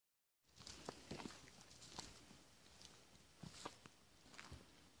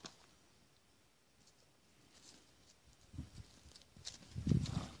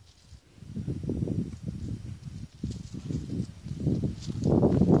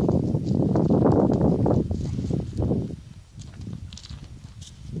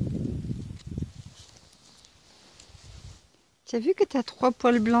Tu as vu que tu as 3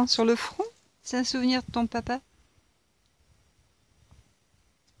 poils blancs sur le front? C'est un souvenir de ton papa?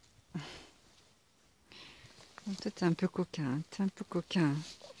 Bon, toi, t'es un peu coquin, hein. T'es un peu coquin.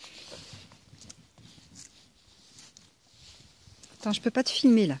 Attends, je peux pas te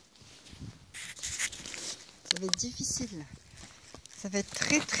filmer là. Ça va être difficile là. Ça va être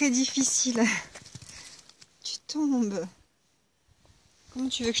très très difficile. Tu tombes. Comment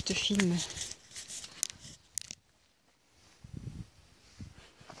tu veux que je te filme?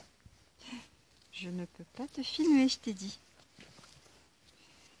 Je ne peux pas te filmer, je t'ai dit.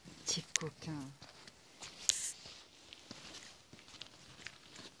 Petit coquin.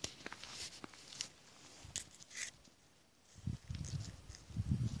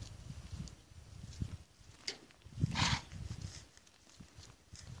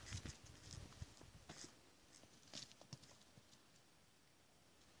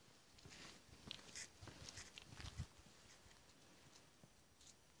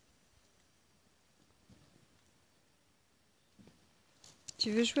 Tu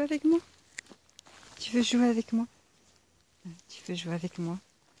veux jouer avec moi? Tu veux jouer avec moi? Tu veux jouer avec moi?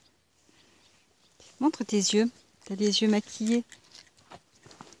 Montre tes yeux. T'as les yeux maquillés.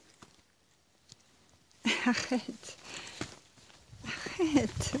 Arrête.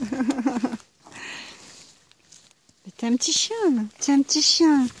 Arrête. Mais t'es un petit chien. T'es un petit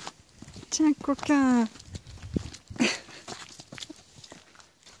chien. Tiens, coquin.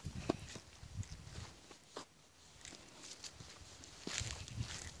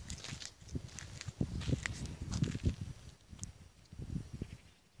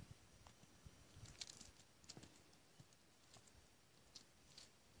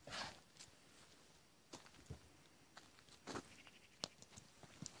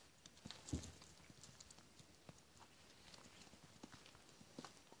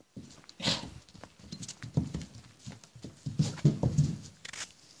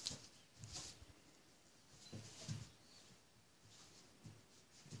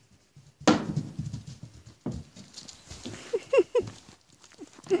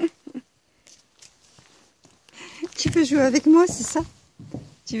 Tu veux jouer avec moi, c'est ça?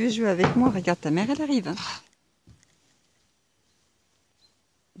 Tu veux jouer avec moi? Regarde, ta mère, elle arrive.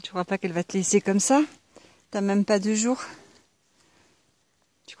 Tu crois pas qu'elle va te laisser comme ça? T'as même pas 2 jours.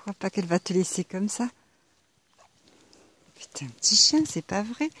 Tu crois pas qu'elle va te laisser comme ça? Putain, un petit chien, c'est pas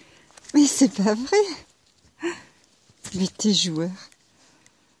vrai. Mais c'est pas vrai. Mais t'es joueur.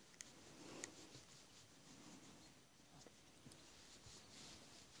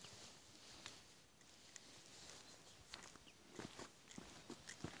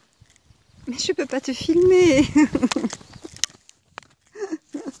 Mais je peux pas te filmer.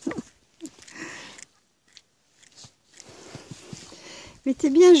 Mais t'es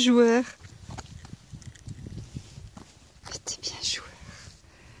bien joueur. Mais t'es bien joueur.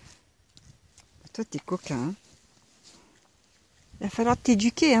 Toi, t'es coquin. Hein. Il va falloir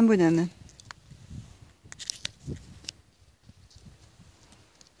t'éduquer, hein, bonhomme.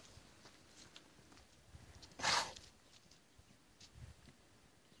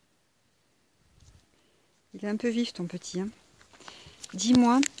 Il est un peu vif, ton petit. Hein.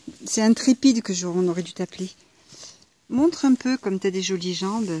 Dis-moi, c'est intrépide que on aurait dû t'appeler. Montre un peu comme tu as des jolies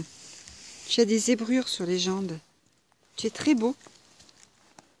jambes. Tu as des zébrures sur les jambes. Tu es très beau.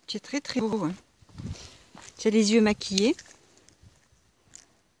 Tu es très très beau. Hein. Tu as les yeux maquillés.